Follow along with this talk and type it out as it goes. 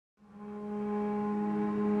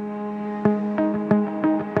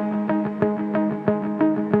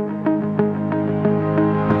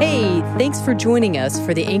Thanks for joining us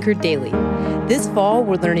for the Anchored Daily. This fall,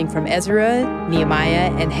 we're learning from Ezra, Nehemiah,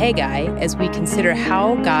 and Haggai as we consider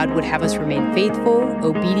how God would have us remain faithful,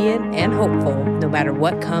 obedient, and hopeful no matter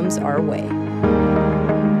what comes our way.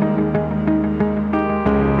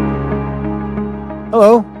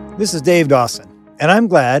 Hello, this is Dave Dawson, and I'm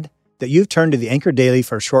glad that you've turned to the Anchored Daily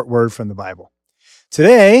for a short word from the Bible.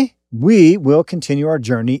 Today, we will continue our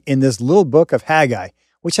journey in this little book of Haggai,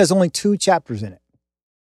 which has only 2 chapters in it.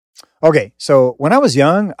 Okay, so when I was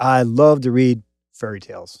young, I loved to read fairy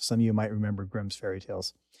tales. Some of you might remember Grimm's fairy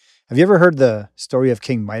tales. Have you ever heard the story of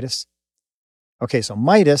King Midas? Okay, so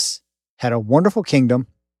Midas had a wonderful kingdom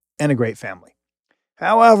and a great family.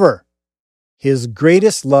 However, his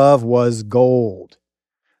greatest love was gold.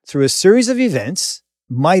 Through a series of events,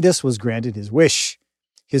 Midas was granted his wish.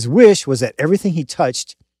 His wish was that everything he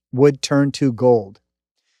touched would turn to gold.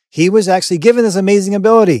 He was actually given this amazing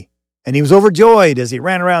ability, and he was overjoyed as he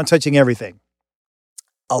ran around touching everything.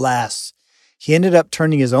 Alas, he ended up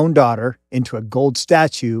turning his own daughter into a gold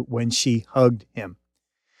statue when she hugged him.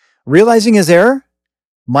 Realizing his error,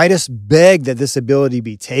 Midas begged that this ability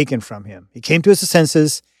be taken from him. He came to his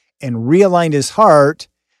senses and realigned his heart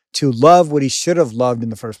to love what he should have loved in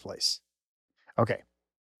the first place. Okay,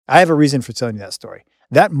 I have a reason for telling you that story.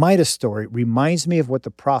 That Midas story reminds me of what the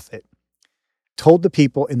prophet told the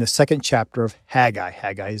people in the 2nd chapter of Haggai.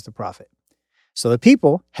 Haggai is the prophet. So the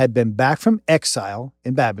people had been back from exile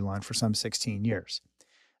in Babylon for some 16 years.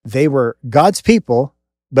 They were God's people,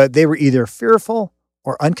 but they were either fearful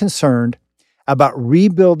or unconcerned about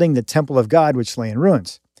rebuilding the temple of God, which lay in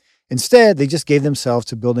ruins. Instead, they just gave themselves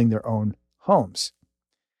to building their own homes.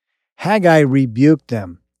 Haggai rebuked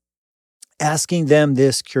them, asking them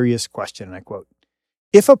this curious question, and I quote,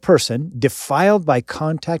 "If a person defiled by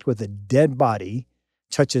contact with a dead body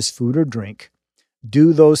touches food or drink,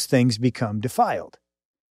 do those things become defiled?"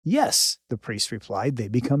 "Yes," the priest replied, "they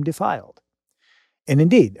become defiled." And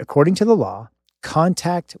indeed, according to the law,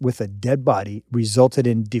 contact with a dead body resulted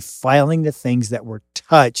in defiling the things that were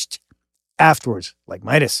touched afterwards, like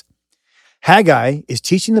Midas. Haggai is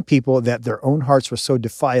teaching the people that their own hearts were so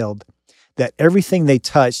defiled that everything they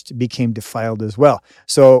touched became defiled as well.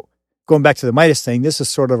 So going back to the Midas thing, this is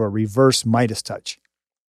sort of a reverse Midas touch.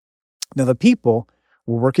 Now, the people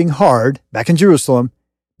were working hard back in Jerusalem,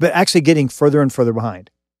 but actually getting further and further behind.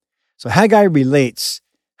 So Haggai relates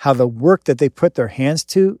how the work that they put their hands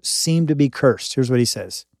to seemed to be cursed. Here's what he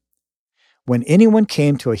says. "When anyone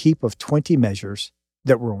came to a heap of 20 measures,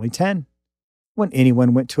 there were only 10. When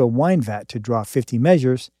anyone went to a wine vat to draw 50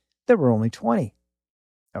 measures, there were only 20.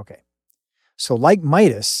 Okay. So like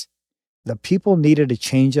Midas, the people needed a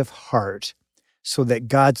change of heart so that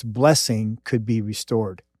God's blessing could be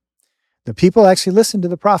restored. The people actually listened to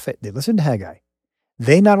the prophet. They listened to Haggai.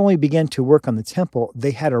 They not only began to work on the temple,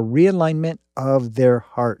 they had a realignment of their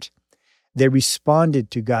heart. They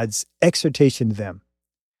responded to God's exhortation to them.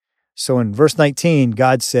 So in verse 19,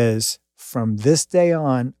 God says, "From this day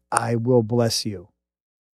on, I will bless you."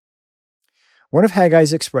 One of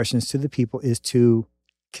Haggai's expressions to the people is to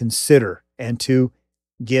consider and to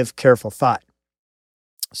give careful thought.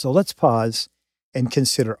 So let's pause and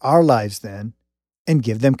consider our lives then and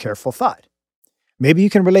give them careful thought. Maybe you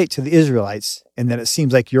can relate to the Israelites in that it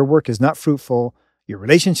seems like your work is not fruitful, your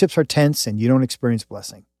relationships are tense, and you don't experience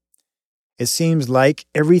blessing. It seems like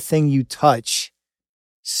everything you touch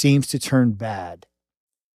seems to turn bad.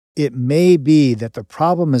 It may be that the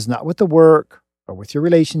problem is not with the work or with your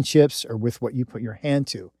relationships or with what you put your hand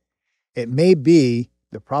to. It may be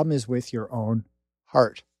the problem is with your own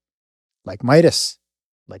heart, like Midas,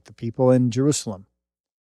 like the people in Jerusalem.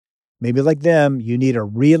 Maybe like them, you need a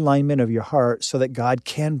realignment of your heart so that God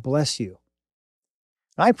can bless you.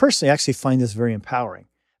 I personally actually find this very empowering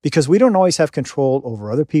because we don't always have control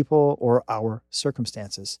over other people or our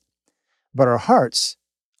circumstances, but our hearts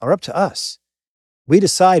are up to us. We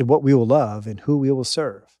decide what we will love and who we will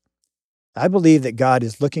serve. I believe that God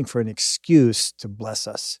is looking for an excuse to bless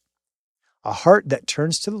us. A heart that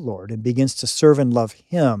turns to the Lord and begins to serve and love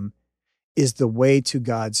Him is the way to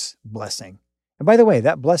God's blessing. And by the way,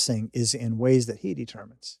 that blessing is in ways that He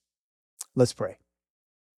determines. Let's pray.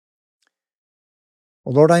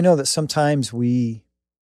 Well, Lord, I know that sometimes we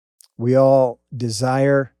all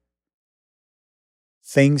desire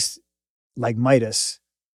things like Midas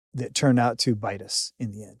that turn out to bite us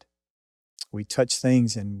in the end. We touch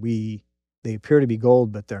things and they appear to be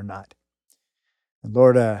gold, but they're not. And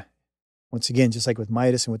Lord, once again, just like with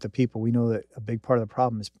Midas and with the people, we know that a big part of the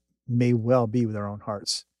problem may well be with our own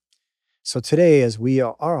hearts. So today, as we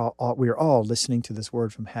are all listening to this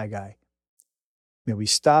word from Haggai, may we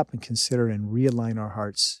stop and consider and realign our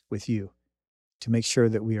hearts with you. to make sure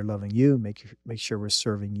that we are loving you, make sure we're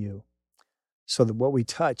serving you, so that what we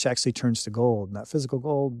touch actually turns to gold, not physical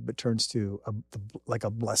gold, but turns to like a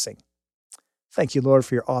blessing. Thank you, Lord,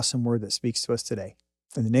 for your awesome word that speaks to us today.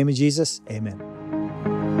 In the name of Jesus, amen.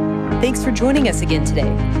 Thanks for joining us again today.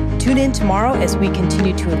 Tune in tomorrow as we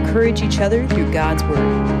continue to encourage each other through God's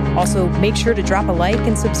Word. Also, make sure to drop a like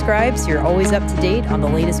and subscribe so you're always up to date on the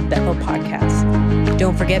latest Bethel podcasts.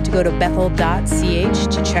 Don't forget to go to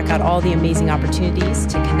bethel.ch to check out all the amazing opportunities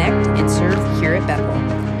to connect and serve here at Bethel.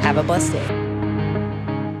 Have a blessed day.